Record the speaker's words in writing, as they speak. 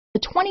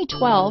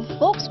2012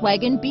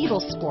 Volkswagen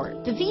Beetle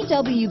Sport. The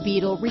VW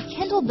Beetle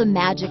rekindled the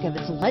magic of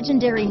its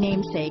legendary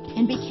namesake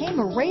and became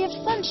a ray of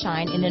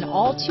sunshine in an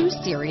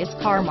all-too-serious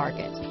car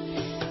market.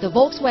 The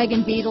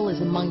Volkswagen Beetle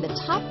is among the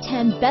top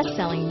 10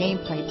 best-selling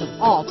nameplates of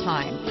all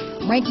time,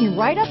 ranking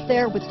right up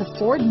there with the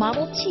Ford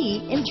Model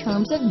T in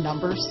terms of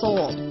numbers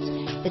sold.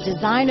 The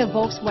design of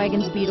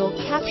Volkswagen's Beetle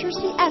captures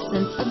the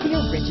essence of the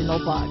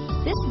original bug.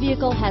 This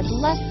vehicle has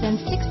less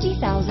than 60,000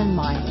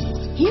 miles.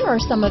 Here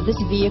are some of this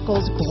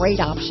vehicle's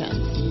great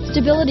options: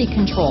 stability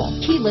control,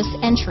 keyless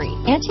entry,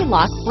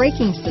 anti-lock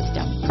braking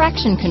system,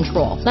 traction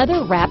control,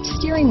 leather-wrapped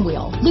steering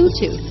wheel,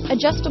 Bluetooth,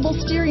 adjustable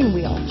steering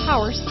wheel,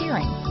 power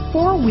steering,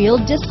 four-wheel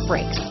disc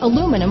brakes,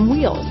 aluminum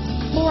wheels,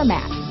 floor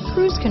mats,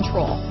 cruise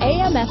control,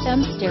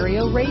 AM/FM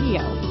stereo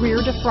radio,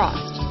 rear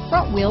defrost,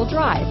 front-wheel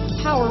drive,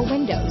 power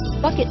windows,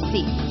 bucket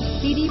seats,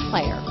 CD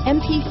player,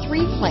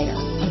 MP3 player.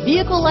 A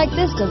vehicle like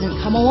this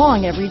doesn't come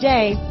along every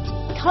day.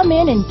 Come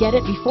in and get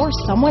it before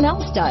someone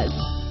else does.